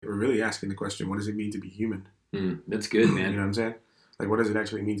really asking the question, what does it mean to be human? That's good, man. You know what I'm saying? Like, what does it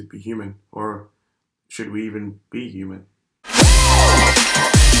actually mean to be human? Or should we even be human?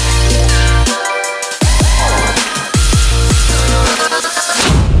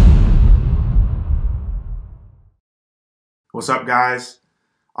 What's up, guys?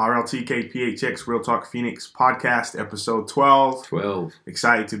 RLTKPHX Real Talk Phoenix podcast, episode 12. 12.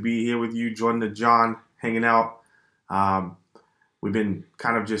 Excited to be here with you, Jordan and John, hanging out. We've been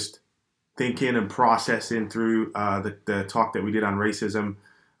kind of just thinking and processing through the talk that we did on racism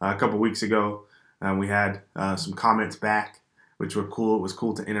a couple weeks ago. We had some comments back, which were cool. It was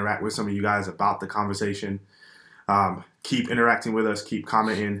cool to interact with some of you guys about the conversation. Keep interacting with us. Keep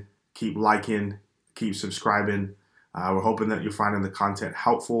commenting. Keep liking. Keep subscribing. We're hoping that you're finding the content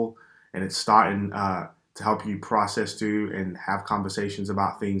helpful, and it's starting to help you process through and have conversations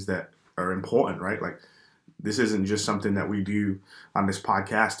about things that are important, right? Like, this isn't just something that we do on this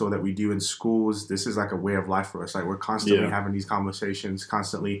podcast or that we do in schools. This is like a way of life for us. Like, we're constantly having these conversations,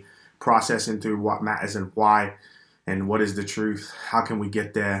 constantly processing through what matters and why, and what is the truth. How can we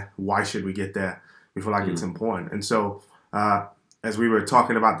get there? Why should we get there? We feel like it's important. And so as we were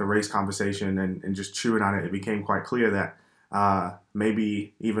talking about the race conversation and just chewing on it, it became quite clear that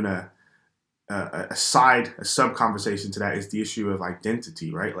maybe even a sub-conversation to that is the issue of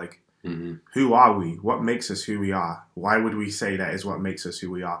identity, right? Like, who are we? What makes us who we are? Why would we say that is what makes us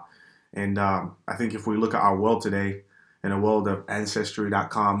who we are? And I think if we look at our world today, in a world of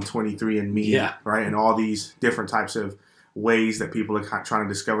Ancestry.com, 23andMe, right, and all these different types of ways that people are trying to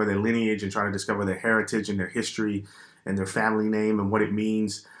discover their lineage and trying to discover their heritage and their history and their family name and what it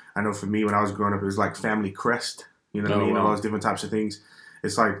means. I know for me, when I was growing up, it was like family crest, you know what I mean? Wow. All those different types of things.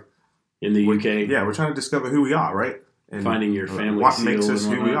 It's like... In the UK? Yeah, we're trying to discover who we are, right? And finding your family what seal makes us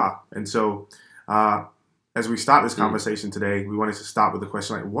and who we are. And so as we start this conversation today, we wanted to start with the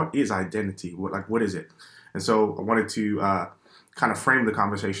question, like, what is identity? What is it? And so I wanted to kind of frame the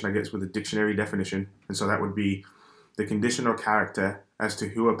conversation, I guess, with a dictionary definition. And so that would be the condition or character as to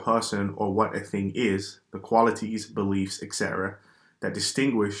who a person or what a thing is, the qualities, beliefs, etc., that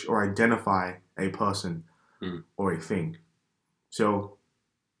distinguish or identify a person or a thing. So,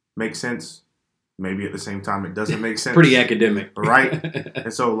 makes sense. Maybe at the same time it doesn't make sense. Pretty academic. Right?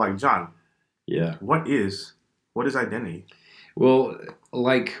 And so, like, John, what is identity? Well,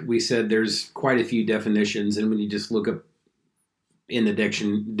 like we said, there's quite a few definitions, and when you just look up in the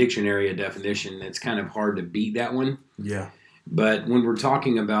dictionary a definition, it's kind of hard to beat that one. Yeah. But when we're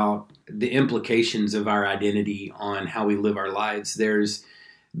talking about the implications of our identity on how we live our lives, there's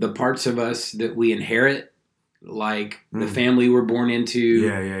the parts of us that we inherit, like the family we're born into,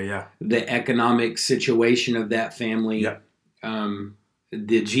 the economic situation of that family,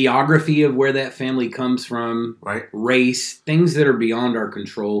 the geography of where that family comes from, race, things that are beyond our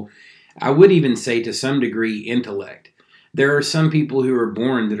control. I would even say to some degree intellect. There are some people who are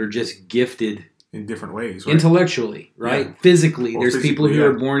born that are just gifted in different ways, right? Intellectually, right? Yeah. Physically. There's people who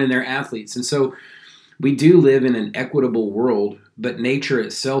are born and they're athletes. And so we do live in an equitable world, but nature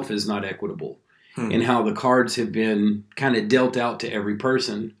itself is not equitable in how the cards have been kind of dealt out to every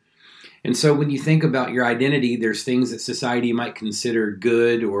person. And so when you think about your identity, there's things that society might consider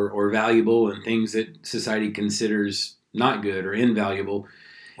good or valuable and things that society considers not good or invaluable.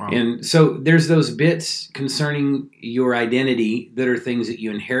 Wow. And so there's those bits concerning your identity that are things that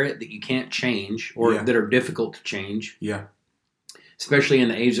you inherit that you can't change or that are difficult to change. Yeah. Especially in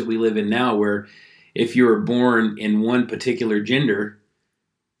the age that we live in now, where if you were born in one particular gender,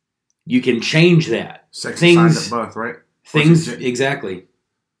 you can change that. Sex assigned at birth, right? Things, exactly.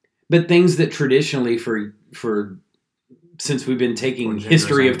 But things that traditionally for since we've been taking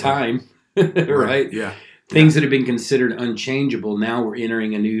history of time, right? Yeah. Things that have been considered unchangeable, now we're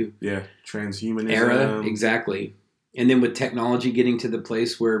entering a new transhumanism era. Exactly. And then with technology getting to the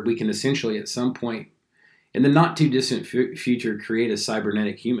place where we can essentially at some point, in the not too distant future, create a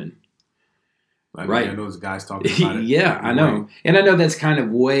cybernetic human. Right. I know those guys talking about it. Yeah, I know. And I know that's kind of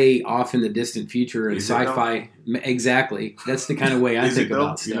way off in the distant future and sci-fi. Exactly. That's the kind of way I think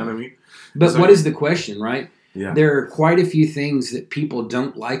about stuff. You know what I mean? But what is the question, right? Yeah. There are quite a few things that people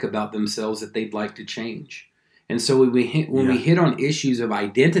don't like about themselves that they'd like to change. And so when we hit on issues of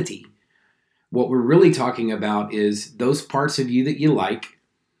identity, what we're really talking about is those parts of you that you like,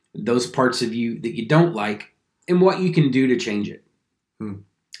 those parts of you that you don't like, and what you can do to change it.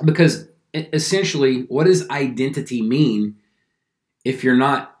 Because essentially, what does identity mean if you're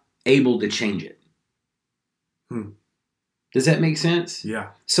not able to change it? Does that make sense?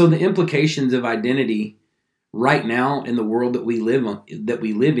 Yeah. So the implications of identity right now in the world that we live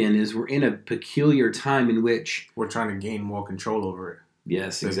in is we're in a peculiar time in which we're trying to gain more control over it.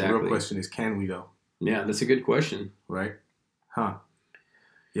 Yes, So exactly. the real question is, can we though? Yeah, that's a good question. Right? Huh.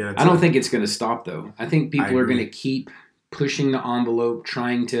 Yeah. I don't think it's going to stop, though. I think people are agree. going to keep pushing the envelope,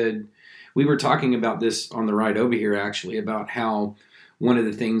 trying to. We were talking about this on the ride over here, actually, about how one of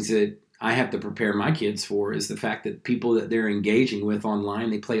the things that I have to prepare my kids for is the fact that people that they're engaging with online,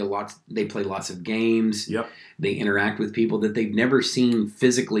 they play lots of games. Yep. They interact with people that they've never seen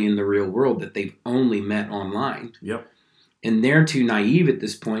physically in the real world, that they've only met online. Yep. And they're too naive at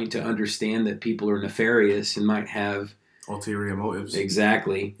this point to understand that people are nefarious and might have ulterior motives.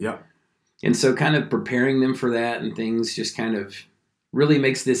 Exactly. Yep. And so kind of preparing them for that and things just kind of really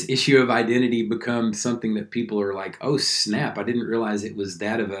makes this issue of identity become something that people are like, oh snap, I didn't realize it was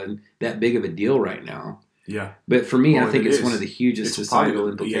that big of a deal right now. Yeah. But for me, I think it's one of the hugest societal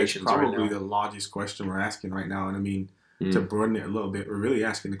It's implications probably right now. the largest question we're asking right now. And I mean, to broaden it a little bit, we're really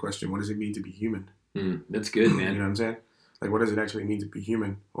asking the question, what does it mean to be human? That's good, man. You know what I'm saying? Like, what does it actually mean to be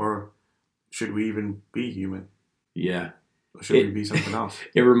human? Or should we even be human? Yeah. Or should we be something else?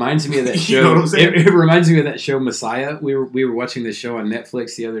 It reminds me of that show. You know what I'm saying? It reminds me of that show, Messiah. We were watching this show on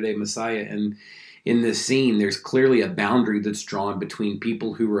Netflix the other day, Messiah, and in this scene, there's clearly a boundary that's drawn between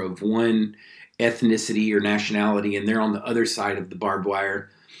people who are of one ethnicity or nationality, and they're on the other side of the barbed wire.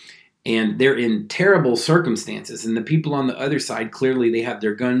 And they're in terrible circumstances. And the people on the other side, clearly they have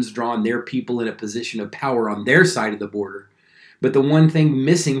their guns drawn. They're people in a position of power on their side of the border. But the one thing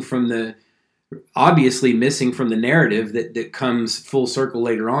obviously missing from the narrative that comes full circle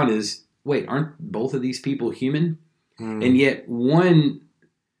later on is, wait, aren't both of these people human? And yet one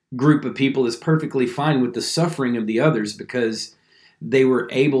group of people is perfectly fine with the suffering of the others because they were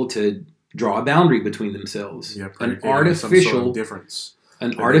able to draw a boundary between themselves. Yeah, an artificial some sort of difference.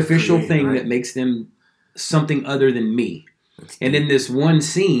 An artificial thing that makes them something other than me. And in this one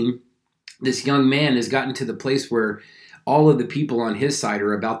scene, this young man has gotten to the place where all of the people on his side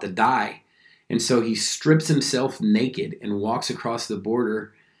are about to die. And so he strips himself naked and walks across the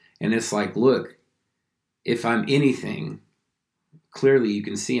border. And it's like, look, if I'm anything, clearly you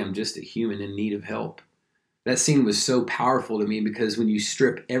can see I'm just a human in need of help. That scene was so powerful to me because when you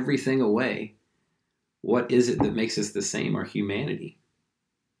strip everything away, what is it that makes us the same? Our humanity.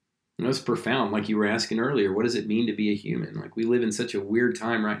 And that's profound, like you were asking earlier. What does it mean to be a human? Like, we live in such a weird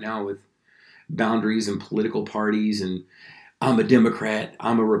time right now with boundaries and political parties, and I'm a Democrat,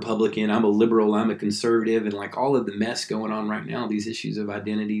 I'm a Republican, I'm a liberal, I'm a conservative, and like all of the mess going on right now, these issues of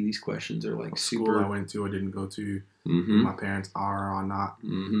identity, these questions are like super. School I went to or didn't go to, my parents are or not,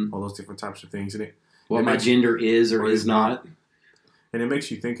 all those different types of things. And what my gender is or is not. And it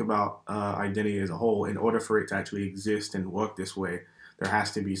makes you think about identity as a whole. In order for it to actually exist and work this way, there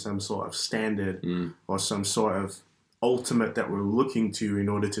has to be some sort of standard or some sort of ultimate that we're looking to in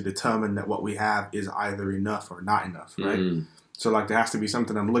order to determine that what we have is either enough or not enough, right? So like there has to be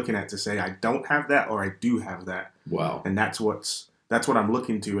something I'm looking at to say I don't have that or I do have that. Wow. And that's what I'm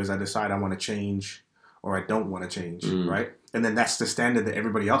looking to as I decide I want to change or I don't want to change, right? And then that's the standard that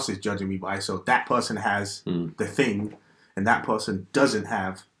everybody else is judging me by. So that person has the thing and that person doesn't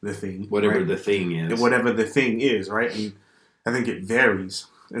have the thing. Whatever the thing is. And whatever the thing is, right? And I think it varies.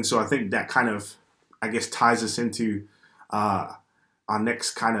 And so I think that kind of, I guess, ties us into our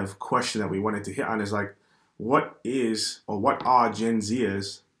next kind of question that we wanted to hit on is like, what are Gen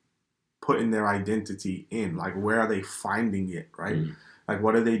Zers putting their identity in? Like, where are they finding it, right? Like,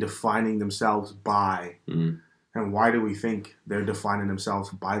 what are they defining themselves by? And why do we think they're defining themselves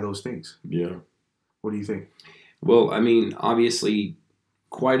by those things? Yeah. What do you think? Well, I mean, obviously,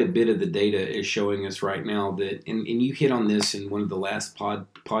 quite a bit of the data is showing us right now that, and you hit on this in one of the last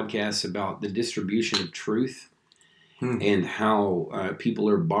podcasts about the distribution of truth and how people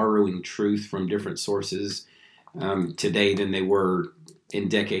are borrowing truth from different sources today than they were in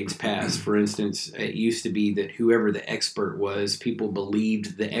decades past. For instance, it used to be that whoever the expert was, people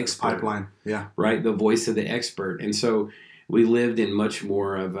believed the expert. Pipeline, yeah. Right? The voice of the expert. And so we lived in much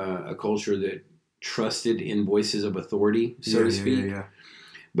more of a culture that trusted in voices of authority, so to speak. Yeah.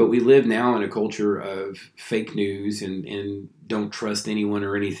 But we live now in a culture of fake news and don't trust anyone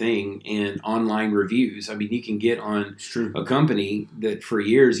or anything and online reviews. I mean, you can get on a company that for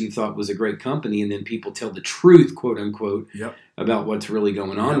years you thought was a great company and then people tell the truth, quote unquote, about what's really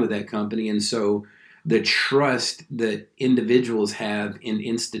going on with that company. And so the trust that individuals have in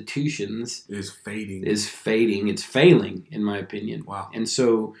institutions is fading. It's failing, in my opinion. Wow. And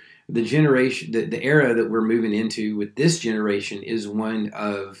so the generation, the era that we're moving into with this generation is one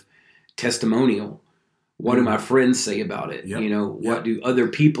of testimonial. What do my friends say about it? You know, what do other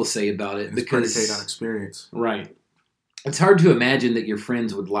people say about it? It's predicated on experience. Right. It's hard to imagine that your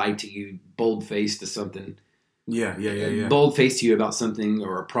friends would lie to you bold-faced to something bold-faced to you about something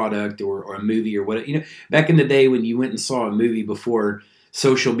or a product or a movie or what. Back in the day when you went and saw a movie before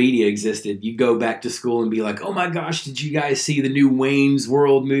social media existed, you go back to school and be like, oh my gosh, did you guys see the new Wayne's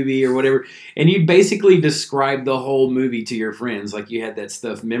World movie or whatever? And you'd basically describe the whole movie to your friends like you had that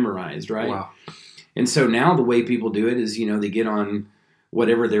stuff memorized, right? Wow. And so now the way people do it is, they get on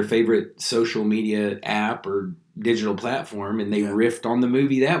whatever their favorite social media app or digital platform and they riff on the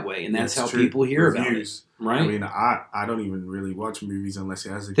movie that way. And that's how people hear about it. Right? I mean, I don't even really watch movies unless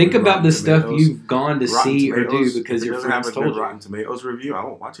it has a Think about the stuff you've gone to see or do because your friends told you. Rotten Tomatoes review, I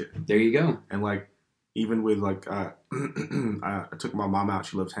won't watch it. There you go. And like, even with like, I took my mom out.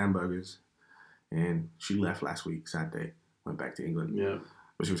 She loves hamburgers, and she left last week, Saturday. Went back to England. Yeah.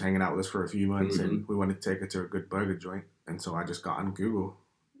 But she was hanging out with us for a few months, and we wanted to take her to a good burger joint. And so I just got on Google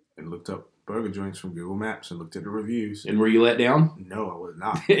and looked up burger joints from Google Maps and looked at the reviews. And were you let down? No, I was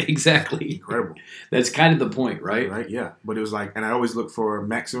not. Exactly. Incredible. That's kind of the point, right? Right, yeah. But it was like, and I always look for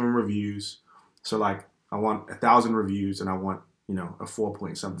maximum reviews. So like, I want 1,000 reviews and I want, a 4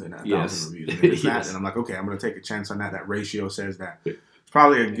 point something, 1,000 reviews. And if it's that, and I'm like, okay, I'm going to take a chance on that. That ratio says that. It's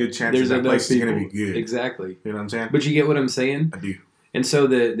probably a good chance that place is going to be good. Exactly. You know what I'm saying? But you get what I'm saying? I do. And so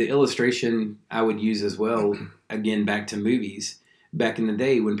the illustration I would use as well, again, back to movies. Back in the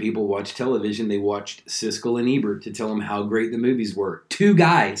day when people watched television, they watched Siskel and Ebert to tell them how great the movies were. Two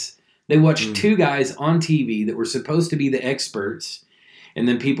guys. They watched two guys on TV that were supposed to be the experts. And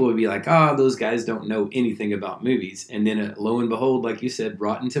then people would be like, those guys don't know anything about movies. And then lo and behold, like you said,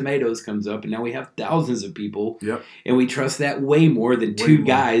 Rotten Tomatoes comes up. And now we have thousands of people. Yep. And we trust that way more than two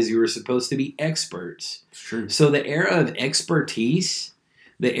guys who are supposed to be experts. It's true. So the era of expertise,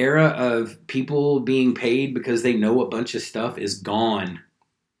 the era of people being paid because they know a bunch of stuff is gone.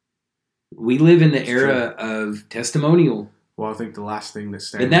 We live in the era of testimonial. Well, I think the last thing that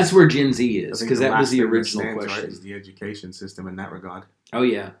stands... And that's where Gen Z is, because that was the original question. Right, is the education system in that regard. Oh,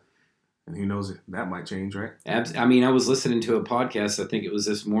 yeah. And who knows, that might change, right? I mean, I was listening to a podcast, I think it was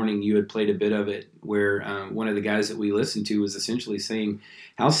this morning, you had played a bit of it, where one of the guys that we listened to was essentially saying,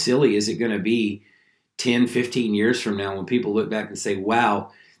 how silly is it going to be 10, 15 years from now when people look back and say,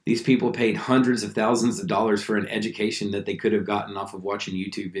 wow, these people paid hundreds of thousands of dollars for an education that they could have gotten off of watching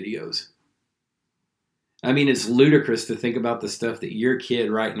YouTube videos. I mean, it's ludicrous to think about the stuff that your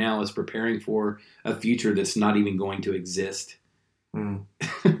kid right now is preparing for a future that's not even going to exist. With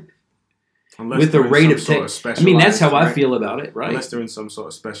the rate of tech. I mean, that's how I feel about it, right? Unless they're in some sort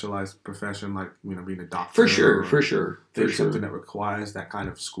of specialized profession, like, being a doctor. For sure. Something that requires that kind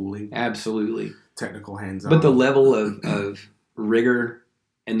of schooling. Absolutely. Technical hands-on. But the level of rigor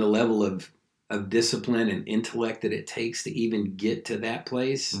and the level of discipline and intellect that it takes to even get to that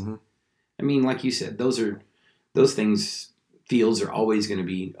place. Mm-hmm. I mean, like you said, those things, fields are always going to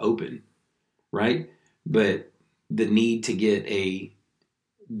be open, right? But the need to get a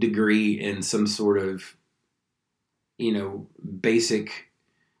degree in some sort of, basic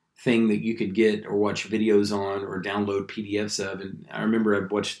thing that you could get or watch videos on or download PDFs of. And I remember I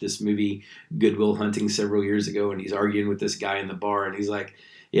watched this movie, Good Will Hunting, several years ago, and he's arguing with this guy in the bar, and he's like,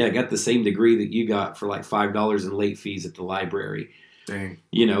 yeah, I got the same degree that you got for like $5 in late fees at the library. Dang.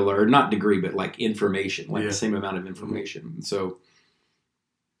 Or not degree, but like information, like the same amount of information. Mm-hmm. So,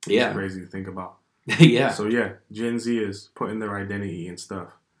 yeah. It's crazy to think about. Yeah. So, yeah, Gen Z is putting their identity in stuff.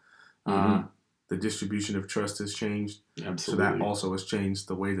 Mm-hmm. The distribution of trust has changed. Absolutely. So that also has changed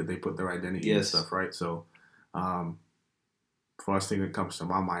the way that they put their identity in stuff, right? So, first thing that comes to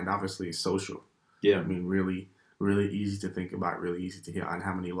my mind, obviously, is social. Yeah. I mean, really, really easy to think about, really easy to hit on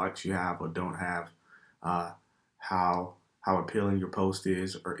how many likes you have or don't have, how appealing your post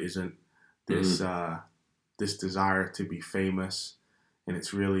is or isn't, this this desire to be famous. And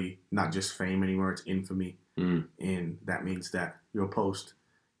it's really not just fame anymore, it's infamy. And that means that you'll post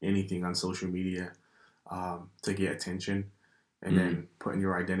anything on social media to get attention and then putting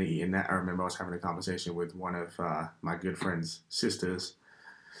your identity in that. I remember I was having a conversation with one of my good friend's sisters,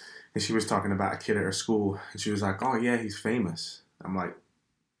 and she was talking about a kid at her school, and she was like, oh yeah, he's famous. I'm like,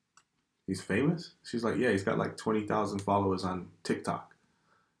 he's famous? She's like, yeah, he's got like 20,000 followers on TikTok.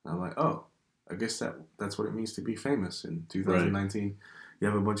 And I'm like, oh, I guess that's what it means to be famous in 2019. Right. You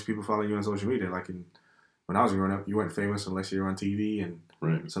have a bunch of people following you on social media. Like when I was growing up, you weren't famous unless you were on TV and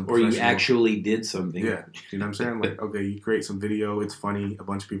some or you actually did something. Yeah, you know what I'm saying? Like, okay, you create some video, it's funny, a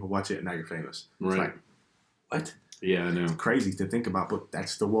bunch of people watch it, and now you're famous. Right. It's like, what? Yeah, I know. It's crazy to think about, but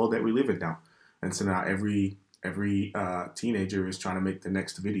that's the world that we live in now. And so now every teenager is trying to make the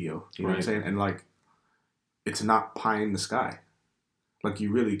next video. You know what I'm saying? And like, it's not pie in the sky. Like,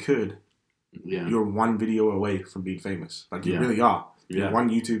 you really could. Yeah. You're one video away from being famous. Like, you really are. Yeah. One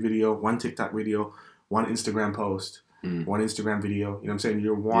YouTube video, one TikTok video, one Instagram post, one Instagram video. You know what I'm saying?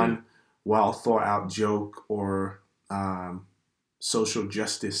 You're one well thought out joke or social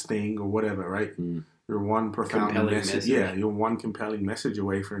justice thing or whatever, right? You're one profound message. Yeah, you're one compelling message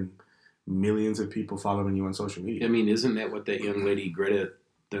away from millions of people following you on social media. I mean, isn't that what that young lady Greta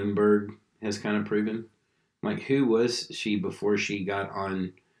Thunberg has kind of proven? Like, who was she before she got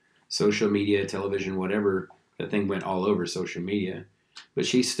on social media, television, whatever? That thing went all over social media. But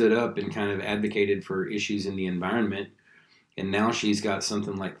she stood up and kind of advocated for issues in the environment. And now she's got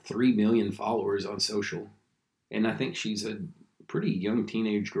something like 3 million followers on social. And I think she's a pretty young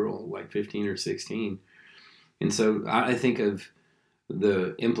teenage girl, like 15 or 16. And so I think of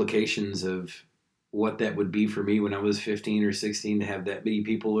the implications of what that would be for me when I was 15 or 16 to have that many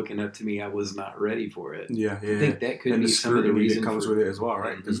people looking up to me. I was not ready for it. Yeah. I think that could be some of the reason that comes with it as well,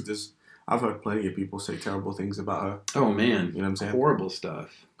 right? Because I've heard plenty of people say terrible things about her. Oh, man. You know what I'm saying? Horrible stuff.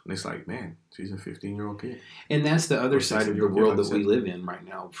 And it's like, man, she's a 15-year-old kid. And that's the other side of the world that we live in right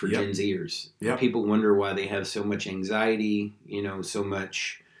now for Gen Zers. Yep. People wonder why they have so much anxiety, so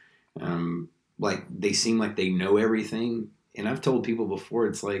much, like they seem like they know everything. And I've told people before,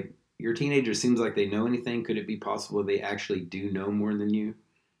 it's like, your teenager seems like they know anything. Could it be possible they actually do know more than you?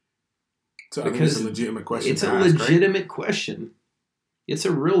 So because it's a legitimate question. It's a legitimate question. It's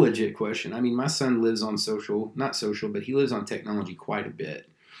a real legit question. I mean, my son lives on not social, but he lives on technology quite a bit.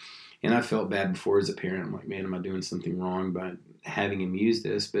 And I felt bad before as a parent. I'm like, man, am I doing something wrong by having him use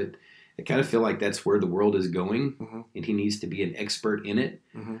this? But I kind of feel like that's where the world is going, and he needs to be an expert in it.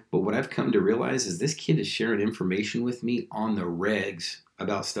 But what I've come to realize is this kid is sharing information with me on the regs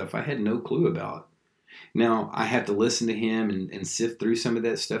about stuff I had no clue about. Now, I have to listen to him and sift through some of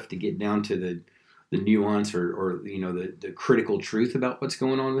that stuff to get down to the nuance or the critical truth about what's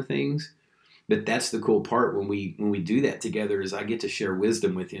going on with things. But that's the cool part when we do that together is I get to share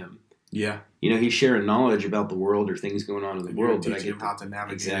wisdom with him. Yeah. He's sharing knowledge about the world or things going on in the world. But I get how to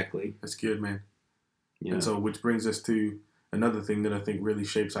navigate. Exactly. That's good, man. Yeah. And so, which brings us to another thing that I think really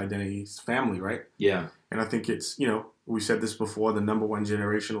shapes identity is family, right? Yeah. And I think it's, we said this before, the number one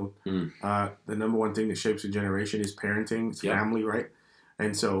generational, the number one thing that shapes a generation is parenting, it's family, right?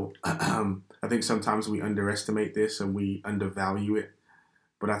 And so I think sometimes we underestimate this and we undervalue it.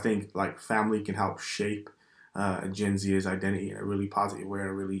 But I think like family can help shape a Gen Z's identity in a really positive way or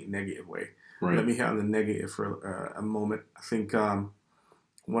a really negative way. Right. Let me hit on the negative for a moment. I think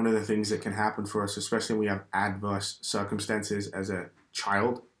one of the things that can happen for us, especially when we have adverse circumstances as a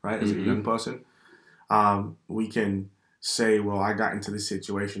child, right, as a young person, we can say, well, I got into this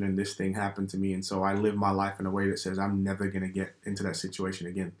situation and this thing happened to me, and so I live my life in a way that says I'm never going to get into that situation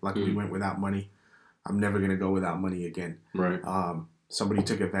again. Like we went without money. I'm never going to go without money again. Right. Somebody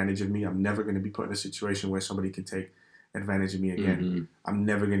took advantage of me. I'm never going to be put in a situation where somebody can take advantage of me again. I'm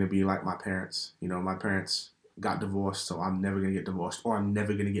never going to be like my parents. My parents got divorced, so I'm never going to get divorced, or I'm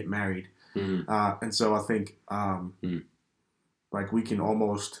never going to get married. And so I think like we can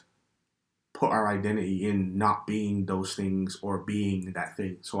almost put our identity in not being those things or being that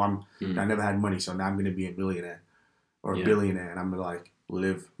thing. So I never had money, so now I'm going to be a millionaire or a billionaire, and I'm going to like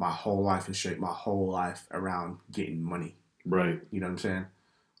live my whole life and shape my whole life around getting money. Right. You know what I'm saying?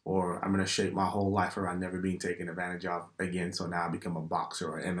 Or I'm going to shape my whole life around never being taken advantage of again. So now I become a boxer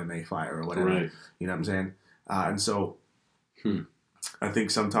or an MMA fighter or whatever. Right. You know what I'm saying? And so I think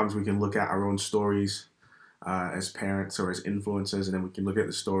sometimes we can look at our own stories as parents or as influencers, and then we can look at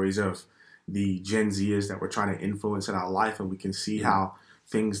the stories of the Gen Zers that we're trying to influence in our life, and we can see how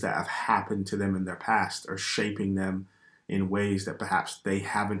things that have happened to them in their past are shaping them in ways that perhaps they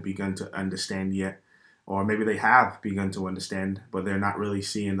haven't begun to understand yet. Or maybe they have begun to understand, but they're not really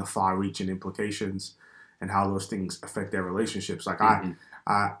seeing the far-reaching implications and how those things affect their relationships. Like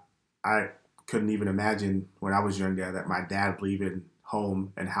I couldn't even imagine when I was younger that my dad leaving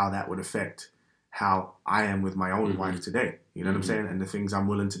home and how that would affect how I am with my own wife today. You know what I'm saying? And the things I'm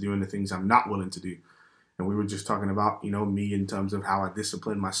willing to do and the things I'm not willing to do. And we were just talking about, me in terms of how I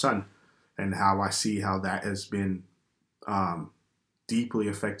discipline my son and how I see how that has been deeply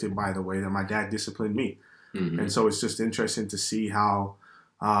affected by the way that my dad disciplined me. And so it's just interesting to see how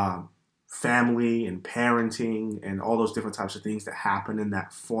family and parenting and all those different types of things that happen in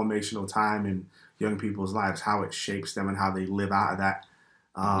that formational time in young people's lives, how it shapes them and how they live out of that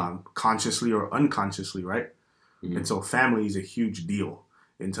consciously or unconsciously, right? And so family is a huge deal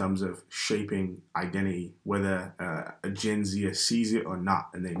in terms of shaping identity, whether a Gen Z sees it or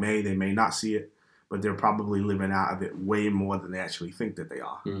not. And they may not see it, but they're probably living out of it way more than they actually think that they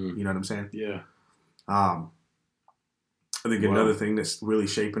are. You know what I'm saying? Yeah. I think another thing that's really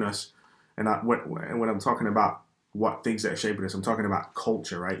shaping us, and when I'm talking about what things that are shaping us, I'm talking about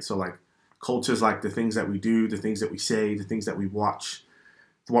culture, right? So like culture's like the things that we do, the things that we say, the things that we watch,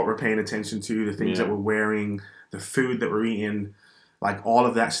 what we're paying attention to, the things that we're wearing, the food that we're eating, like all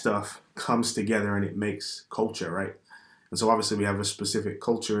of that stuff comes together and it makes culture, right? And so obviously we have a specific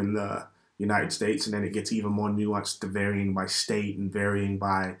culture in the United States, and then it gets even more nuanced to varying by state and varying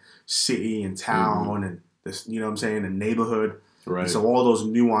by city and town and this, you know what I'm saying, and neighborhood. Right. And so all those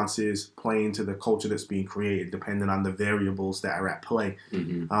nuances play into the culture that's being created, depending on the variables that are at play.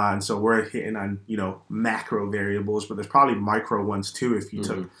 And so we're hitting on, you know, macro variables, but there's probably micro ones too if you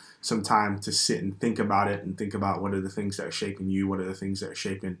took some time to sit and think about it and think about what are the things that are shaping you, what are the things that are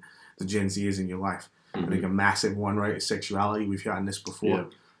shaping the Gen Zers in your life. I think a massive one, right, is sexuality. We've gotten this before.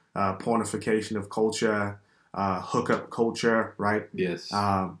 Pornification of culture, hookup culture, right? Yes.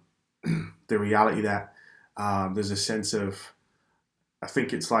 The reality that there's a sense of, I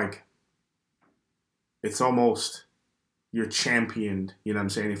think it's like, it's almost, you're championed, you know what I'm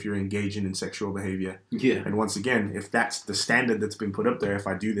saying, if you're engaging in sexual behavior. Yeah. And once again, if that's the standard that's been put up there, if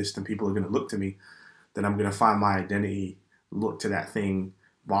I do this, then people are going to look to me, then I'm going to find my identity, look to that thing,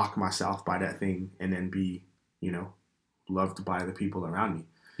 mark myself by that thing, and then be, you know, loved by the people around me.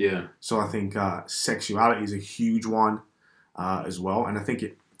 Yeah. So I think sexuality is a huge one as well. And I think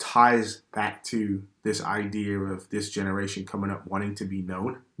it ties back to this idea of this generation coming up wanting to be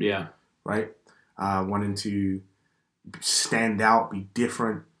known. Yeah. Right? Wanting to stand out, be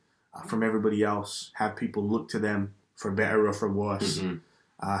different from everybody else, have people look to them for better or for worse,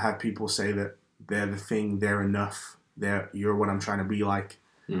 have people say that they're the thing, they're enough, you're what I'm trying to be like.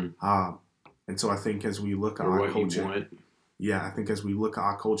 And so I think as we look at our culture, I think as we look at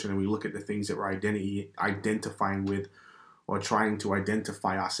our culture and we look at the things that we're identifying with or trying to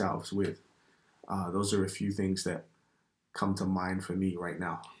identify ourselves with, those are a few things that come to mind for me right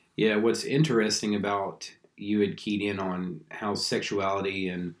now. Yeah, what's interesting about, you had keyed in on how sexuality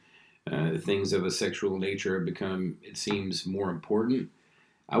and things of a sexual nature have become, it seems, more important.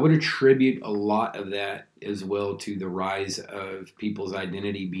 I would attribute a lot of that as well to the rise of people's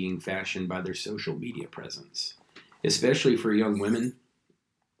identity being fashioned by their social media presence, especially for young women.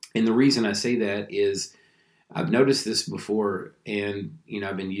 And the reason I say that is I've noticed this before, and you know,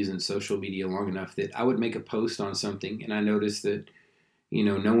 I've been using social media long enough that I would make a post on something and I noticed that, you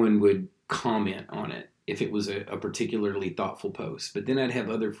know, no one would comment on it if it was a particularly thoughtful post. But then I'd have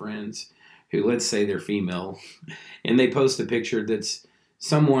other friends who, let's say they're female, and they post a picture that's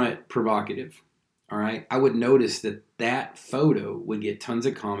somewhat provocative. All right. I would notice that that photo would get tons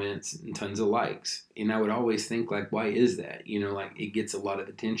of comments and tons of likes. And I would always think, like, why is that? You know, like, it gets a lot of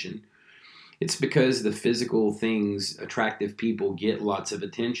attention. It's because the physical things, attractive people get lots of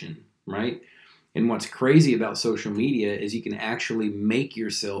attention, right? And what's crazy about social media is you can actually make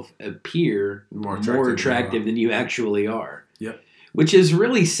yourself appear more attractive than you actually are. Yep. Which is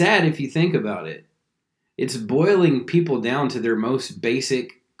really sad if you think about it. It's boiling people down to their most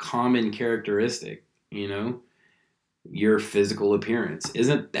basic common characteristic, you know, your physical appearance.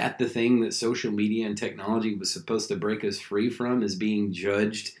 Isn't that the thing that social media and technology was supposed to break us free from, is being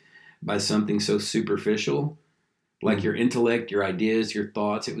judged by something so superficial? Like your intellect, your ideas, your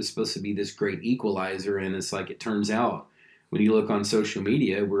thoughts. It was supposed to be this great equalizer, and it's like, it turns out when you look on social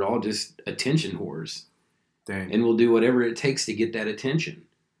media, we're all just attention whores. Dang. And we'll do whatever it takes to get that attention.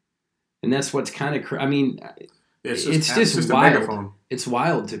 And that's what's kind of, I mean, it's just wild. A megaphone. It's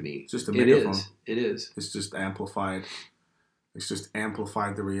wild to me. It's just a megaphone. It is. It's just amplified. It's just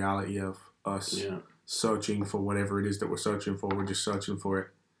amplified the reality of us searching for whatever it is that we're searching for. We're just searching for it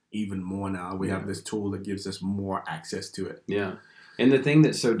even more now. We have this tool that gives us more access to it. Yeah. And the thing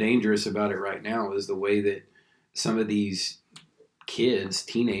that's so dangerous about it right now is the way that some of these kids,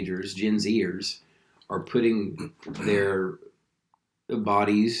 teenagers, Gen Zers, are putting their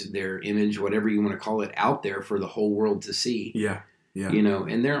bodies, their image, whatever you want to call it, out there for the whole world to see. Yeah. Yeah. You know,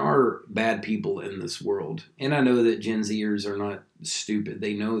 and there are bad people in this world. And I know that Gen Zers are not stupid.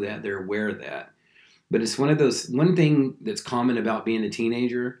 They know that. They're aware of that. But it's one thing that's common about being a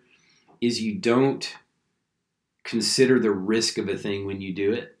teenager is you don't consider the risk of a thing when you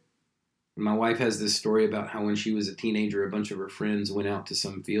do it. My wife has this story about how when she was a teenager, a bunch of her friends went out to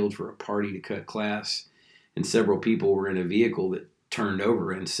some field for a party to cut class, and several people were in a vehicle that turned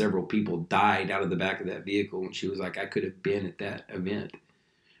over, and several people died out of the back of that vehicle. And she was like, I could have been at that event.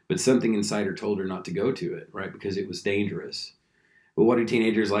 But something inside her told her not to go to it, right? Because it was dangerous. But what do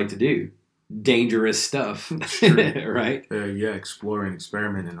teenagers like to do? Dangerous stuff, right? Exploring,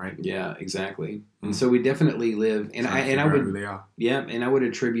 experimenting, right? Yeah, exactly. And so we definitely live, and I would, who they are. Yeah, and I would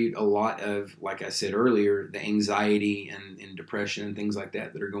attribute a lot of, like I said earlier, the anxiety and depression and things like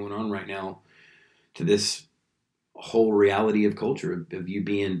that are going on right now to this whole reality of culture of you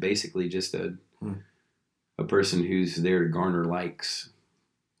being basically just a person who's there to garner likes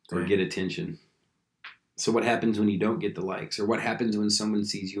or get attention. So what happens when you don't get the likes, or what happens when someone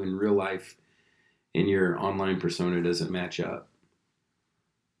sees you in real life and your online persona doesn't match up?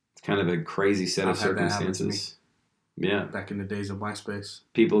 It's kind of a crazy set of circumstances. Yeah. Back in the days of MySpace.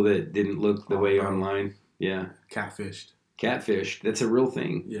 People that didn't look the way online. Yeah. Catfished. That's a real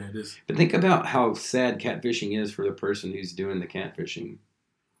thing. Yeah, it is. But think about how sad catfishing is for the person who's doing the catfishing.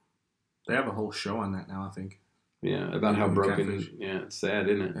 They have a whole show on that now, I think. Yeah, about how broken. Catfish. Yeah, it's sad,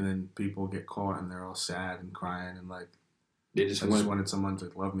 isn't it? And then people get caught and they're all sad and crying and like, they just wanted someone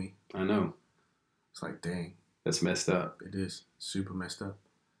to love me. I know. It's like, dang. That's messed up. It is. Super messed up.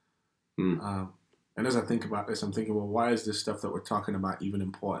 And as I think about this, I'm thinking, well, why is this stuff that we're talking about even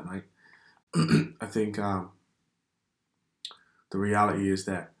important, right? I think the reality is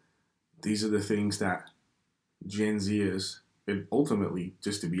that these are the things that Gen Zers, and ultimately,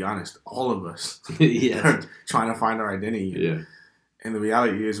 just to be honest, all of us are trying to find our identity. Yeah. And the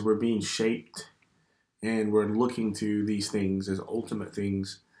reality is we're being shaped and we're looking to these things as ultimate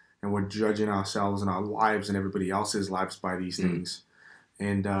things, and we're judging ourselves and our lives and everybody else's lives by these things.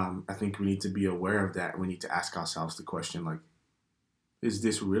 And I think we need to be aware of that. We need to ask ourselves the question, like, is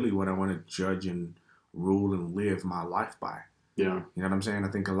this really what I want to judge and rule and live my life by? Yeah. You know what I'm saying? I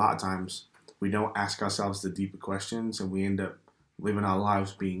think a lot of times we don't ask ourselves the deeper questions, and we end up living our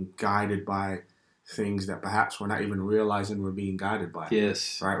lives being guided by things that perhaps we're not even realizing we're being guided by.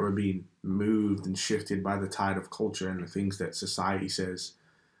 Yes. Right? We're being moved and shifted by the tide of culture and the things that society says,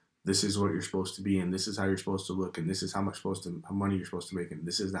 this is what you're supposed to be, and this is how you're supposed to look, and this is how money you're supposed to make, and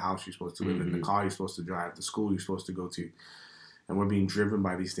this is the house you're supposed to live in, the car you're supposed to drive, the school you're supposed to go to. And we're being driven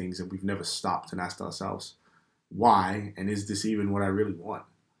by these things, and we've never stopped and asked ourselves, why, and is this even what I really want?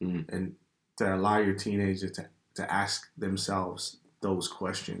 And to allow your teenager to ask themselves those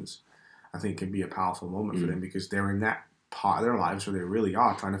questions, I think can be a powerful moment for them, because they're in that part of their lives where they really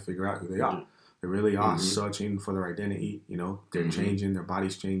are trying to figure out who they are. They really are searching for their identity. You know, they're changing, their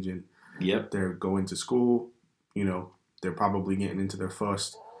body's changing. Yep. They're going to school. You know, they're probably getting into their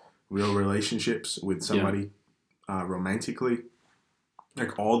first real relationships with somebody romantically.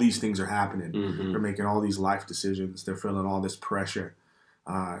 Like, all these things are happening. They're making all these life decisions. They're feeling all this pressure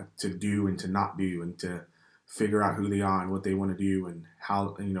to do and to not do, and to figure out who they are and what they want to do, and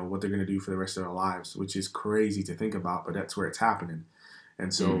how, you know, what they're going to do for the rest of their lives, which is crazy to think about, but that's where it's happening.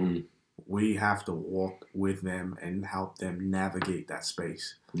 And so we have to walk with them and help them navigate that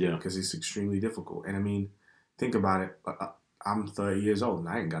space. Yeah. Because it's extremely difficult. And I mean, think about it. I'm 30 years old and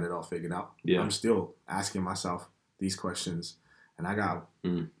I ain't got it all figured out. Yeah. I'm still asking myself these questions. And I got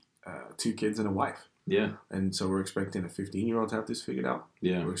 2 kids and a wife. Yeah. And so we're expecting a 15-year-old to have this figured out.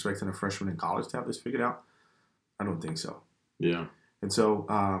 Yeah. We're expecting a freshman in college to have this figured out. I don't think so. Yeah. And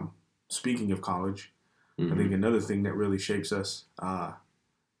so speaking of college, I think another thing that really shapes us,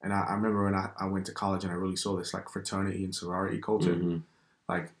 and I remember when I went to college and I really saw this, like, fraternity and sorority culture.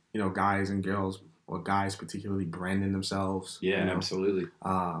 Like, you know, guys and girls, or guys particularly, branding themselves. Yeah, you know, absolutely.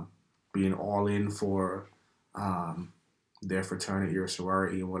 Being all in for their fraternity or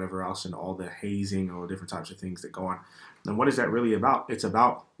sorority and whatever else, and all the hazing or different types of things that go on. And what is that really about? It's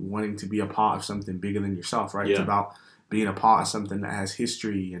about wanting to be a part of something bigger than yourself, right? Yeah. It's about being a part of something that has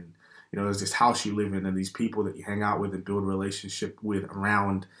history, and, you know, there's this house you live in and these people that you hang out with and build a relationship with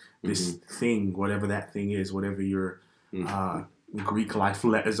around this thing, whatever that thing is, whatever your Greek life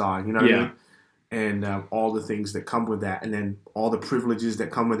letters are, you know what I mean? And all the things that come with that, and then all the privileges that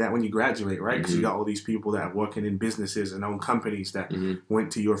come with that when you graduate, right? Because you got all these people that are working in businesses and own companies that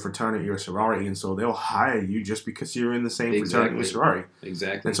went to your fraternity or sorority, and so they'll hire you just because you're in the same fraternity or sorority.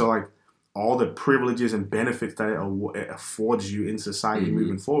 Exactly. And so, like, all the privileges and benefits that it affords you in society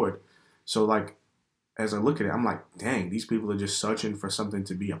moving forward. So, like, as I look at it, I'm like, dang, these people are just searching for something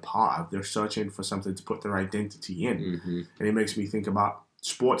to be a part of. They're searching for something to put their identity in. And it makes me think about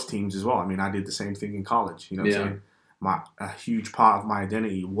sports teams as well. I mean, I did the same thing in college. You know what I'm saying? A huge part of my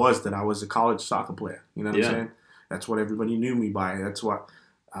identity was that I was a college soccer player. You know what I'm saying? That's what everybody knew me by. That's what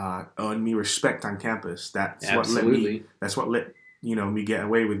earned me respect on campus. That's what let you know, me get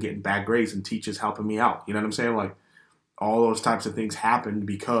away with getting bad grades and teachers helping me out. You know what I'm saying? Like, all those types of things happened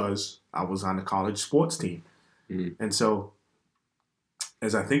because I was on the college sports team. And so,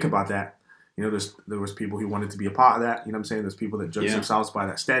 as I think about that, you know, there was people who wanted to be a part of that. You know what I'm saying? There's people that judge themselves by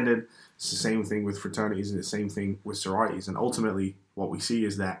that standard. It's the same thing with fraternities and the same thing with sororities. And ultimately, what we see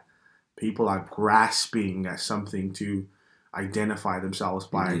is that people are grasping at something to identify themselves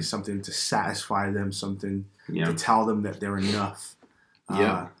by, something to satisfy them, something to tell them that they're enough,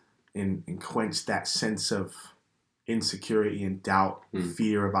 and quench that sense of insecurity and doubt,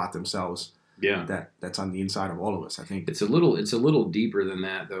 fear about themselves. Yeah, That's on the inside of all of us. I think it's a little deeper than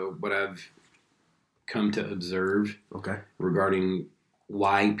that, though. What I've come to observe, regarding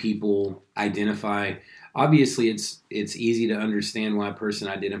why people identify. Obviously, it's easy to understand why a person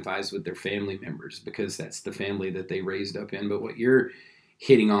identifies with their family members because that's the family that they raised up in. But what you're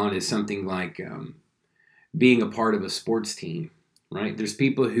hitting on is something like being a part of a sports team, right? There's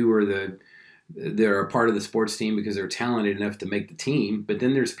people who are they're a part of the sports team because they're talented enough to make the team, but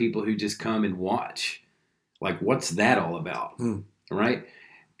then there's people who just come and watch. Like, what's that all about, right?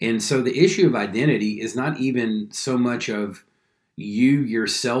 And so the issue of identity is not even so much of you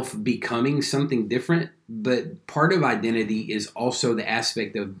yourself becoming something different, but part of identity is also the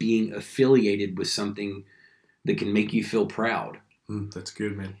aspect of being affiliated with something that can make you feel proud. That's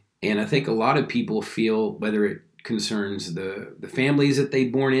good, man. And I think a lot of people feel, whether it concerns the families that they're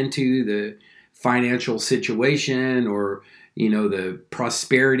born into, the financial situation, or the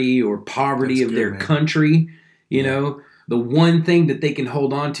prosperity or poverty of their country, know, the one thing that they can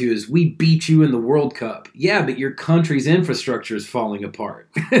hold on to is we beat you in the World Cup. Yeah, but your country's infrastructure is falling apart.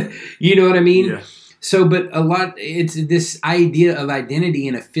 You know what I mean? Yeah. So, but it's this idea of identity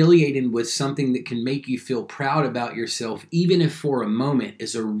and affiliating with something that can make you feel proud about yourself, even if for a moment,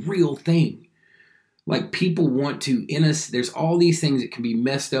 is a real thing. Like, people want to, there's all these things that can be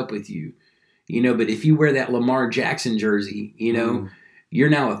messed up with you. But if you wear that Lamar Jackson jersey, you're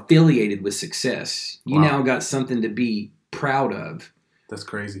now affiliated with success. You now got something to be proud of. That's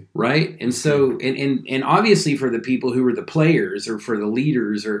crazy. Right? And so, and obviously for the people who are the players or for the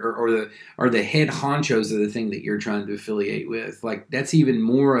leaders or the head honchos of the thing that you're trying to affiliate with, like, that's even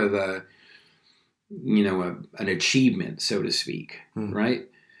more of an achievement, so to speak. Right?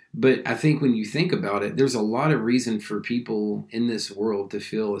 But I think when you think about it, there's a lot of reason for people in this world to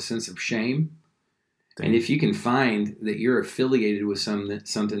feel a sense of shame. And if you can find that you're affiliated with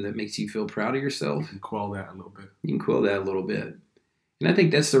something that makes you feel proud of yourself, you can quell that a little bit. And I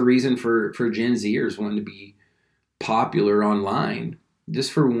think that's the reason for Gen Zers wanting to be popular online.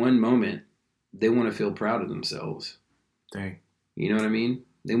 Just for one moment, they want to feel proud of themselves. Dang. You know what I mean?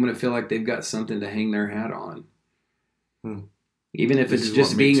 They want to feel like they've got something to hang their hat on. Even if it's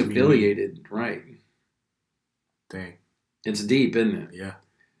just being affiliated, right? Dang. It's deep, isn't it? Yeah.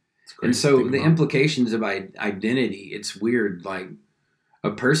 And so the implications of identity, it's weird. Like,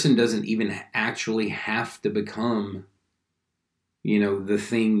 a person doesn't even actually have to become, the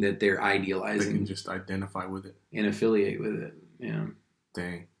thing that they're idealizing. They can just identify with it. And affiliate with it. Yeah.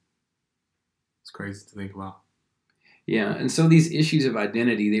 Dang. It's crazy to think about. Yeah, and so these issues of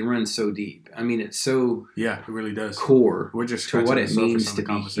identity, they run so deep. I mean, it's so it really does core. We're just to what it means to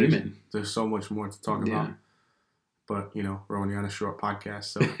be human. There's so much more to talk about, but we're only on a short podcast,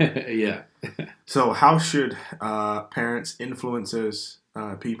 so yeah. So, how should parents, influencers,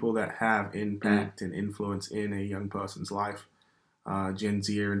 people that have impact and influence in a young person's life, Gen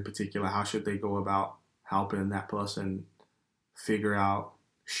Zer in particular, how should they go about helping that person figure out,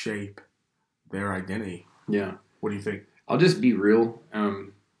 shape their identity? Yeah. What do you think? I'll just be real.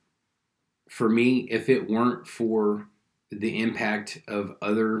 For me, if it weren't for the impact of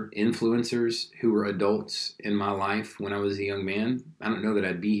other influencers who were adults in my life when I was a young man, I don't know that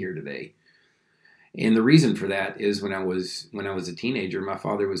I'd be here today. And the reason for that is when I was a teenager, my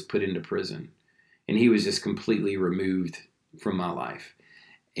father was put into prison, and he was just completely removed from my life.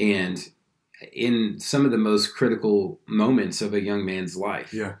 And in some of the most critical moments of a young man's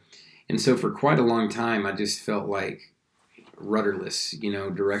life. Yeah. And so for quite a long time, I just felt like rudderless,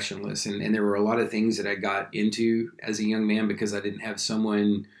 directionless. And there were a lot of things that I got into as a young man because I didn't have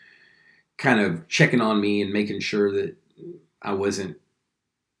someone kind of checking on me and making sure that I wasn't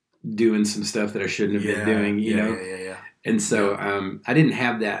doing some stuff that I shouldn't have been doing, you know? Yeah. And so I didn't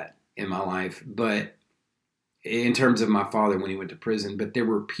have that in my life, but in terms of my father when he went to prison, but there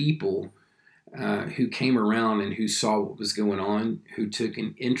were people who came around and who saw what was going on, who took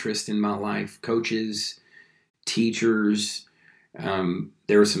an interest in my life, coaches, teachers.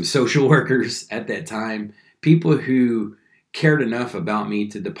 There were some social workers at that time, people who cared enough about me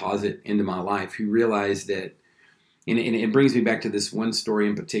to deposit into my life, who realized that, and it brings me back to this one story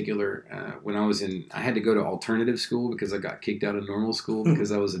in particular. When I had to go to alternative school because I got kicked out of normal school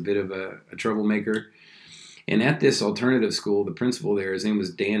because I was a bit of a troublemaker. And at this alternative school, the principal there, his name was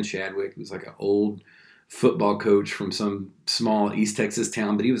Dan Chadwick. He was like an old football coach from some small East Texas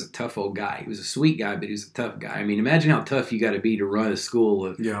town, but he was a tough old guy. He was a sweet guy, but he was a tough guy. I mean, imagine how tough you got to be to run a school,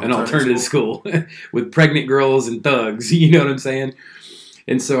 an alternative school with pregnant girls and thugs. You know what I'm saying?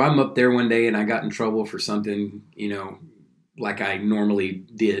 And so I'm up there one day, and I got in trouble for something, like I normally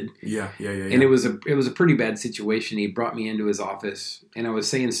did. Yeah. And it was a pretty bad situation. He brought me into his office, and I was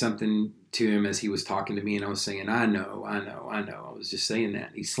saying something to him as he was talking to me, and I was saying, I know. I was just saying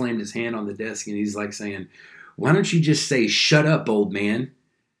that. He slammed his hand on the desk, and he's like saying, why don't you just say, shut up, old man?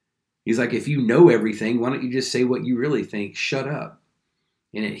 He's like, if you know everything, why don't you just say what you really think? Shut up.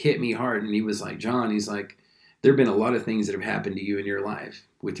 And it hit me hard. And he was like, John, he's like, there have been a lot of things that have happened to you in your life,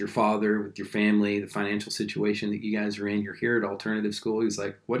 with your father, with your family, the financial situation that you guys are in. You're here at alternative school. He's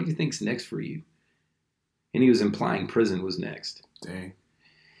like, what do you think's next for you? And he was implying prison was next. Dang.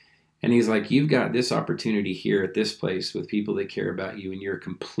 And he's like, you've got this opportunity here at this place with people that care about you, and you're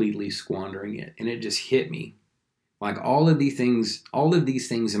completely squandering it. And it just hit me. Like all of these things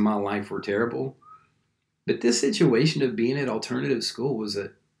in my life were terrible. But this situation of being at alternative school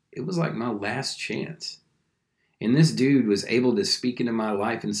it was like my last chance. And this dude was able to speak into my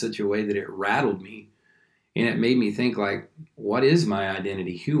life in such a way that it rattled me. And it made me think, like, what is my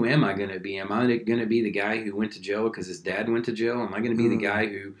identity? Who am I going to be? Am I going to be the guy who went to jail because his dad went to jail? Am I going to be the guy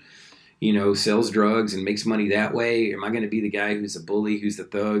who, sells drugs and makes money that way? Am I going to be the guy who's a bully, who's the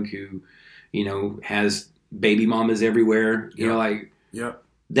thug, who, has baby mamas everywhere?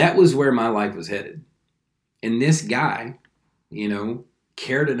 That was where my life was headed. And this guy,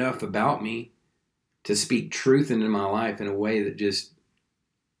 cared enough about me to speak truth into my life in a way that just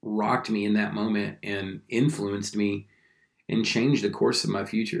rocked me in that moment and influenced me and changed the course of my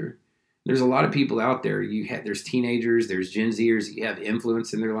future. There's a lot of people out there. There's teenagers, there's Gen Zers that you have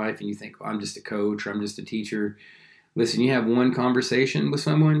influence in their life, and you think, well, I'm just a coach or I'm just a teacher. Listen, you have one conversation with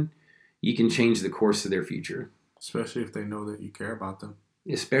someone, you can change the course of their future. Especially if they know that you care about them.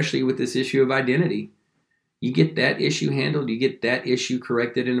 Especially with this issue of identity. You get that issue handled, you get that issue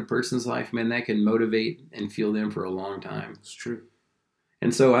corrected in a person's life, man, that can motivate and fuel them for a long time. It's true.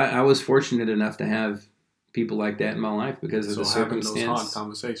 And so I was fortunate enough to have people like that in my life because of the circumstance. Having those hard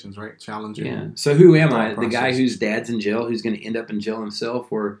conversations, right? Challenging. Yeah. So who am I? The guy whose dad's in jail, who's going to end up in jail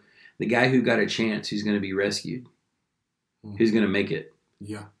himself, or the guy who got a chance, who's going to be rescued, who's going to make it?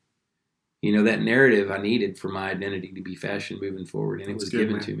 Yeah. That narrative I needed for my identity to be fashioned moving forward, and it was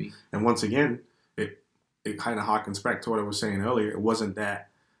given to me. And once again, it kind of harkens back to what I was saying earlier. It wasn't that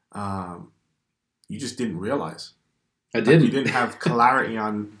you just didn't realize. I didn't. You didn't have clarity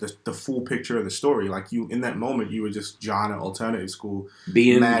on the full picture of the story. Like you, in that moment, you were just John at alternative school,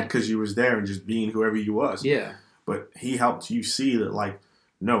 being mad because you was there and just being whoever you was. Yeah. But he helped you see that, like,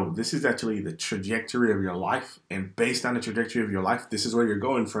 no, this is actually the trajectory of your life, and based on the trajectory of your life, this is where you're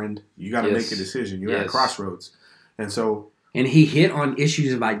going, friend. You got to make a decision. You're at a crossroads, and so. And he hit on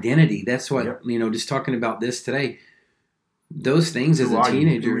issues of identity. That's what, just talking about this today. Those things as a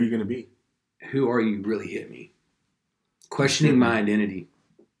teenager. Who are you going to be? Who are you really hit me? Questioning my identity.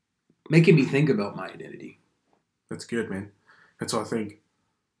 Making me think about my identity. That's good, man. And so I think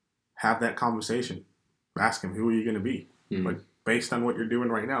have that conversation. Ask him, who are you going to be? Mm. Like, based on what you're doing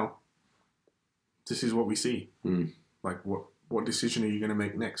right now, this is what we see. Mm. Like, what decision are you going to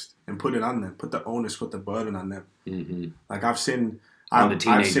make next? And put it on them. Put the onus, put the burden on them. Mm-hmm. Like I've seen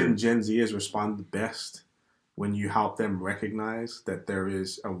Gen Zers respond the best when you help them recognize that there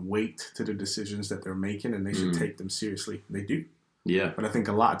is a weight to the decisions that they're making and they should take them seriously. They do. Yeah. But I think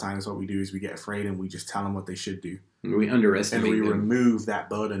a lot of times what we do is we get afraid and we just tell them what they should do. We underestimate and we remove that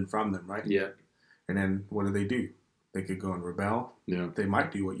burden from them, right? Yeah. And then what do? They could go and rebel. Yeah. They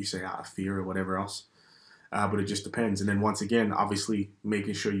might do what you say out of fear or whatever else. But it just depends. And then once again, obviously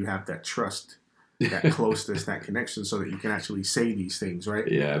making sure you have that trust, that closeness, that connection so that you can actually say these things, right?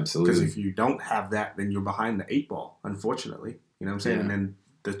 Yeah, absolutely. Because if you don't have that, then you're behind the 8 ball, unfortunately. You know what I'm saying? Yeah. And then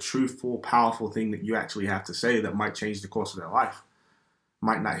the truthful, powerful thing that you actually have to say that might change the course of their life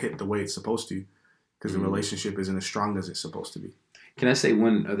might not hit the way it's supposed to because the relationship isn't as strong as it's supposed to be. Can I say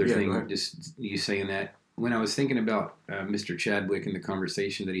one other thing? Just you saying that. When I was thinking about Mr. Chadwick and the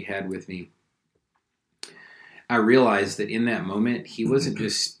conversation that he had with me, I realized that in that moment, he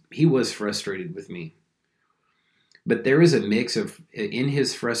was frustrated with me. But there was a mix of, in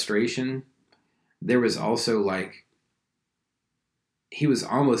his frustration, there was also like, he was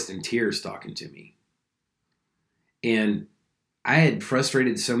almost in tears talking to me. And I had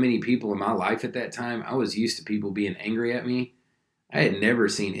frustrated so many people in my life at that time. I was used to people being angry at me. I had never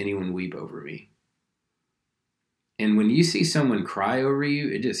seen anyone weep over me. And when you see someone cry over you,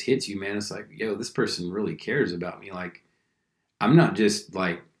 it just hits you, man. It's like, yo, this person really cares about me. Like, I'm not just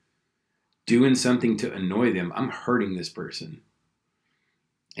like doing something to annoy them. I'm hurting this person.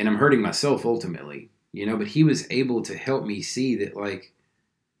 And I'm hurting myself ultimately, but he was able to help me see that like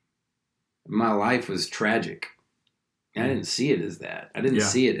my life was tragic. I didn't see it as that. I didn't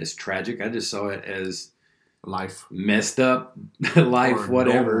see it as tragic. I just saw it as life, messed up life, or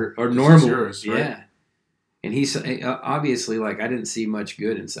whatever, normal. Or normal. Yours, right? Yeah. And he's obviously, like, I didn't see much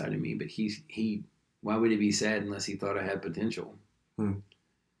good inside of me, but he why would he be sad unless he thought I had potential?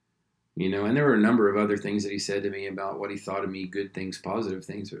 You know, and there were a number of other things that he said to me about what he thought of me, good things, positive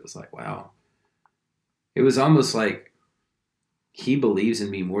things. But it was like, wow. It was almost like he believes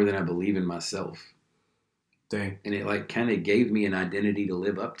in me more than I believe in myself. Dang. And it, like, kind of gave me an identity to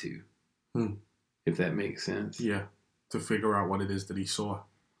live up to, if that makes sense. Yeah, to figure out what it is that he saw.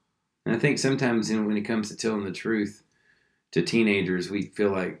 And I think sometimes, you know, when it comes to telling the truth to teenagers, we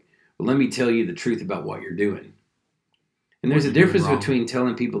feel like, well, let me tell you the truth about what you're doing. And there's a difference between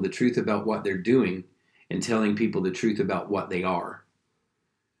telling people the truth about what they're doing and telling people the truth about what they are.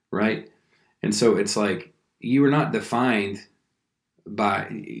 Right? And so it's like, you are not defined by,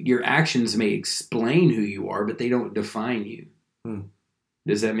 your actions may explain who you are, but they don't define you.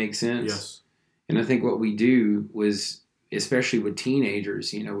 Does that make sense? Yes. And I think what we do was, especially with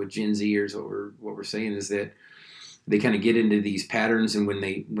teenagers, you know, with Gen Zers, what we're saying is that they kind of get into these patterns, and when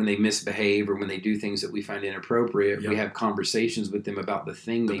they misbehave or when they do things that we find inappropriate, we have conversations with them about the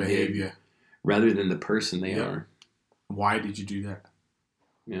thing they did rather than the person they are. Why did you do that?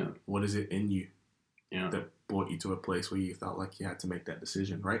 Yeah. What is it in you that brought you to a place where you felt like you had to make that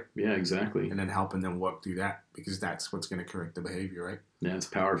decision, right? Yeah, exactly. And then helping them work through that, because that's what's going to correct the behavior, right? Yeah, it's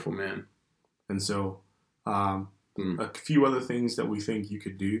powerful, man. And so a few other things that we think you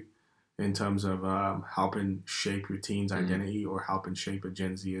could do in terms of helping shape your teen's identity, or helping shape a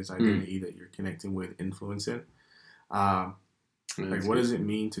Gen Z's identity that you're connecting with, influencing. Like, what does it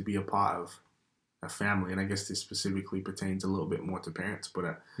mean to be a part of a family? And I guess this specifically pertains a little bit more to parents,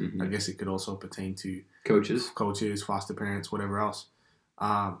 but I guess it could also pertain to coaches, foster parents, whatever else.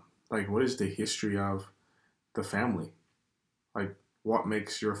 Like, what is the history of the family? Like, what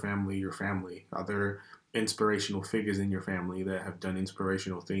makes your family your family? Are there inspirational figures in your family that have done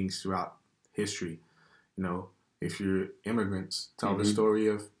inspirational things throughout history? You know, if you're immigrants, tell the story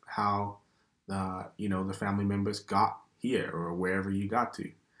of how the family members got here or wherever you got to.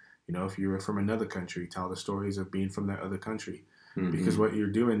 You know, if you were from another country, tell the stories of being from that other country. Because what you're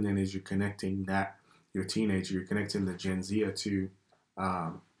doing then is you're connecting your teenager, you're connecting the Gen Zer to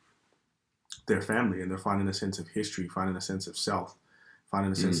their family, and they're finding a sense of history, finding a sense of self,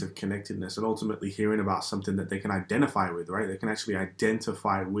 finding a sense of connectedness, and ultimately hearing about something that they can identify with, right? They can actually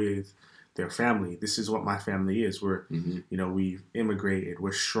identify with their family. This is what my family is. We're, we've immigrated.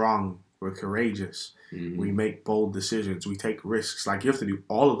 We're strong. We're courageous. We make bold decisions. We take risks. Like, you have to do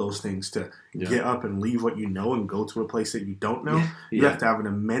all of those things to get up and leave what you know and go to a place that you don't know. You have to have an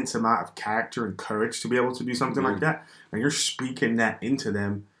immense amount of character and courage to be able to do something like that. And you're speaking that into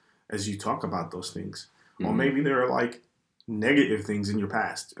them as you talk about those things. Or maybe there are, like, negative things in your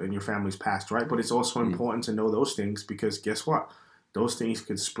past, in your family's past, right? But it's also important to know those things, because guess what? Those things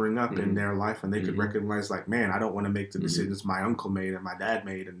could spring up in their life, and they could recognize, like, man, I don't want to make the decisions my uncle made and my dad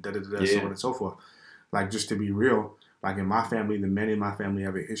made, and so on and so forth. Like, just to be real, like, in my family, the men in my family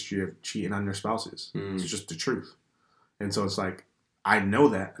have a history of cheating on their spouses. It's just the truth. And so it's like, I know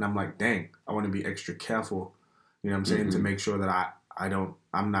that, and I'm like, dang, I want to be extra careful, you know what I'm saying, to make sure that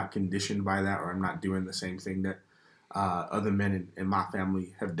I'm not conditioned by that, or I'm not doing the same thing that other men in my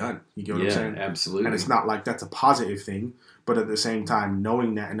family have done. You get what I'm saying? Absolutely. And it's not like that's a positive thing, but at the same time,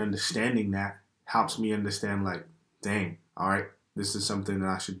 knowing that and understanding that helps me understand, like, dang, all right, this is something that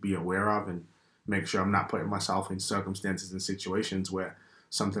I should be aware of, and make sure I'm not putting myself in circumstances and situations where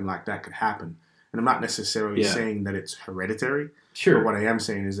something like that could happen. And I'm not necessarily saying that it's hereditary. Sure. But what I am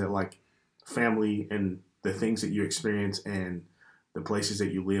saying is that, like, family and the things that you experience and the places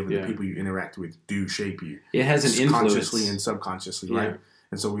that you live and the people you interact with do shape you. It has an influence. Consciously and subconsciously, right?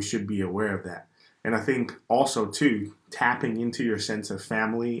 And so we should be aware of that. And I think also, too, tapping into your sense of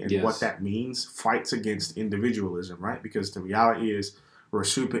family and what that means fights against individualism, right? Because the reality is we're a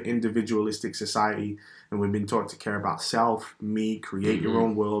super individualistic society, and we've been taught to care about self, me, create your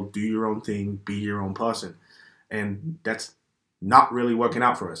own world, do your own thing, be your own person. And that's not really working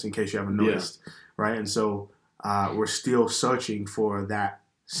out for us, in case you haven't noticed, right? And so we're still searching for that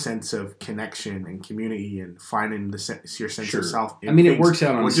sense of connection and community and finding your sense of self. I mean, it works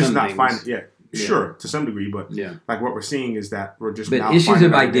out on some things. Sure, to some degree, but like, what we're seeing is that we're just now issues finding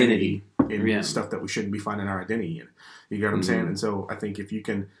of identity in stuff that we shouldn't be finding our identity in. You get what I'm saying? And so I think if you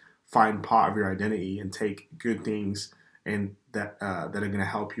can find part of your identity and take good things and that are going to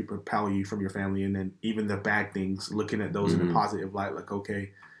help you propel you from your family, and then even the bad things, looking at those in a positive light, like,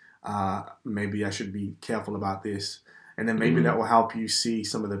 okay, maybe I should be careful about this. And then maybe that will help you see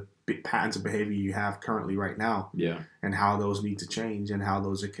some of the patterns of behavior you have currently right now, and how those need to change and how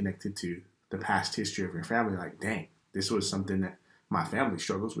those are connected to the past history of your family. Like, dang, this was something that my family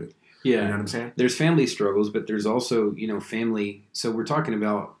struggles with. Yeah. You know what I'm saying? There's family struggles, but there's also, family. So we're talking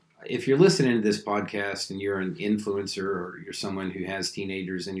about, if you're listening to this podcast and you're an influencer or you're someone who has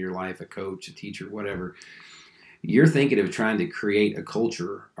teenagers in your life, a coach, a teacher, whatever, you're thinking of trying to create a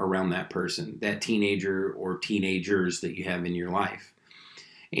culture around that person, that teenager or teenagers that you have in your life.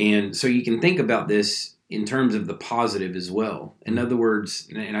 And so you can think about this in terms of the positive as well. In other words,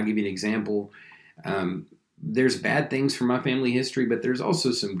 and I'll give you an example, there's bad things from my family history, but there's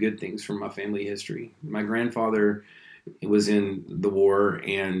also some good things from my family history. My grandfather was in the war,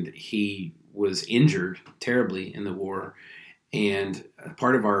 and he was injured terribly in the war. And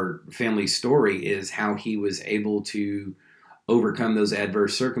part of our family story is how he was able to overcome those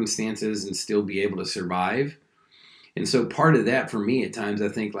adverse circumstances and still be able to survive. And so part of that for me at times, I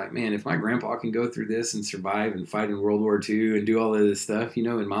think like, man, if my grandpa can go through this and survive and fight in World War II and do all of this stuff,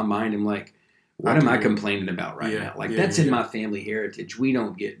 in my mind, I'm like, what am I complaining about right now? Like that's in my family heritage. We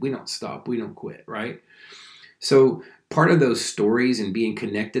don't stop. We don't quit. Right. So part of those stories and being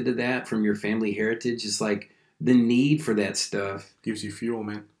connected to that from your family heritage is like the need for that stuff. Gives you fuel,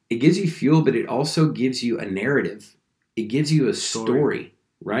 man. It gives you fuel, but it also gives you a narrative. It gives you a story,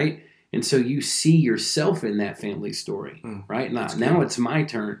 right? And so you see yourself in that family story, right? Now it's my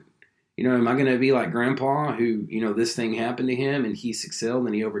turn. Am I going to be like grandpa who, this thing happened to him and he excelled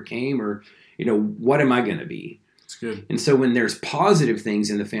and he overcame, or, what am I going to be? It's good. And so when there's positive things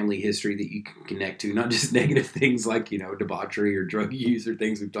in the family history that you can connect to, not just negative things like, debauchery or drug use or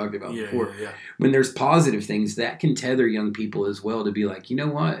things we've talked about before. Yeah. When there's positive things, that can tether young people as well to be like, you know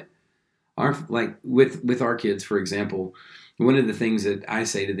what? With our kids, for example, one of the things that I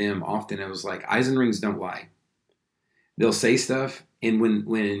say to them often, I was like, Eisenrings don't lie. They'll say stuff, and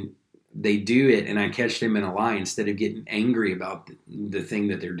when they do it and I catch them in a lie, instead of getting angry about the thing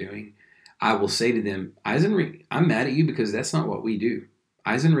that they're doing, I will say to them, Eisenring, I'm mad at you because that's not what we do.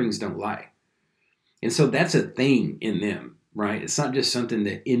 Eisenrings don't lie. And so that's a thing in them, right? It's not just something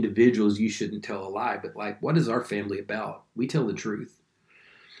that individuals, you shouldn't tell a lie, but like, what is our family about? We tell the truth.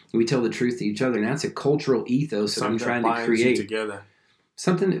 We tell the truth to each other. And that's a cultural ethos that I'm trying to create. Together.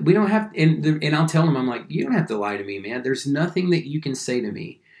 Something that we don't have, and I'll tell them, I'm like, you don't have to lie to me, man. There's nothing that you can say to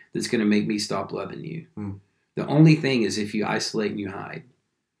me that's going to make me stop loving you. The only thing is if you isolate and you hide.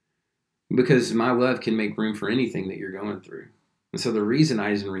 Because my love can make room for anything that you're going through. And so the reason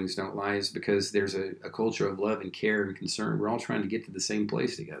Eisenrings don't lie is because there's a culture of love and care and concern. We're all trying to get to the same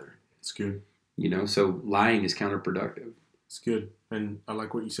place together. It's good. So lying is counterproductive. It's good. And I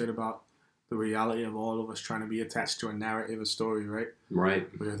like what you said about the reality of all of us trying to be attached to a narrative, a story, right? Right.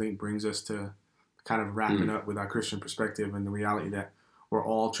 Which I think brings us to kind of wrapping up with our Christian perspective and the reality that we're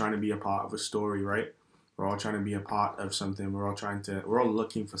all trying to be a part of a story, right? We're all trying to be a part of something. We're all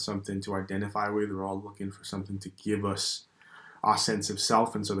looking for something to identify with. We're all looking for something to give us our sense of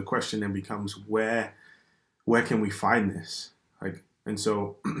self. And so the question then becomes, where can we find this? And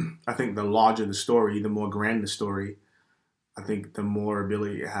so I think the larger the story, the more grand the story, I think the more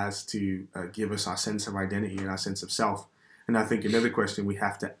ability it has to give us our sense of identity and our sense of self. And I think another question we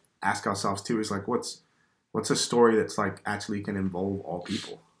have to ask ourselves too is like, what's a story that's like actually can involve all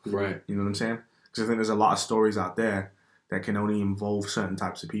people? Right. You know what I'm saying? Because I think there's a lot of stories out there that can only involve certain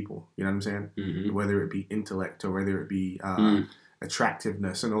types of people. You know what I'm saying? Mm-hmm. Whether it be intellect or whether it be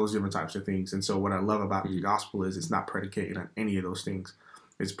attractiveness and all those different types of things. And so what I love about the gospel is it's not predicated on any of those things.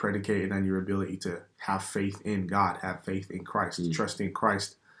 It's predicated on your ability to have faith in God, have faith in Christ, trust in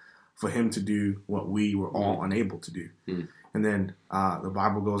Christ for him to do what we were all unable to do. And then the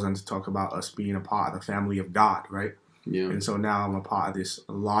Bible goes on to talk about us being a part of the family of God, right? Yeah. And so now I'm a part of this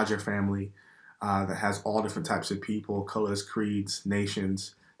larger family that has all different types of people, colors, creeds,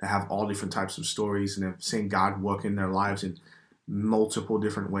 nations, that have all different types of stories and have seen God work in their lives in multiple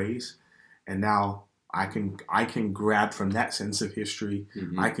different ways. And now I can grab from that sense of history.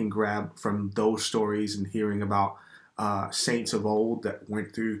 I can grab from those stories and hearing about saints of old that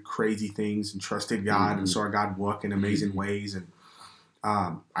went through crazy things and trusted God and saw God work in amazing ways. And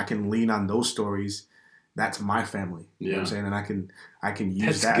I can lean on those stories. That's my family. You know what I'm saying? And I can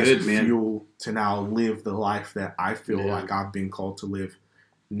use that as fuel to now live the life that I feel like I've been called to live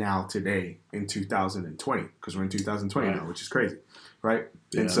now today in 2020, because we're in 2020 now, which is crazy, right?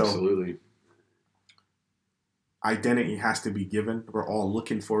 Yeah, and so absolutely. Identity has to be given. We're all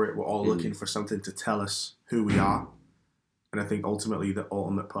looking for it. We're all looking for something to tell us who we are. And I think ultimately the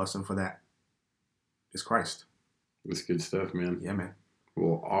ultimate person for that is Christ. That's good stuff, man. Yeah, man.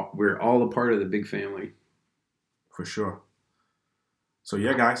 Well, we're all a part of the big family. For sure. So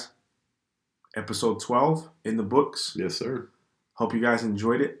yeah, guys. Episode 12 in the books. Yes, sir. Hope you guys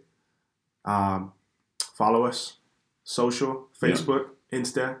enjoyed it. Follow us. Social, Facebook,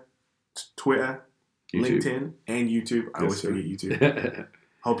 Insta, Twitter, YouTube. LinkedIn, and YouTube. I always forget YouTube.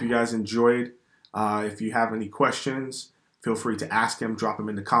 Hope you guys enjoyed. If you have any questions, feel free to ask them. Drop them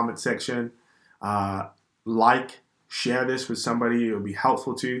in the comment section. Share this with somebody it will be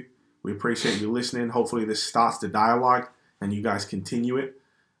helpful to. We appreciate you listening. Hopefully this starts the dialogue and you guys continue it.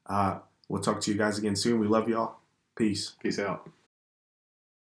 We'll talk to you guys again soon. We love y'all. Peace. Peace out.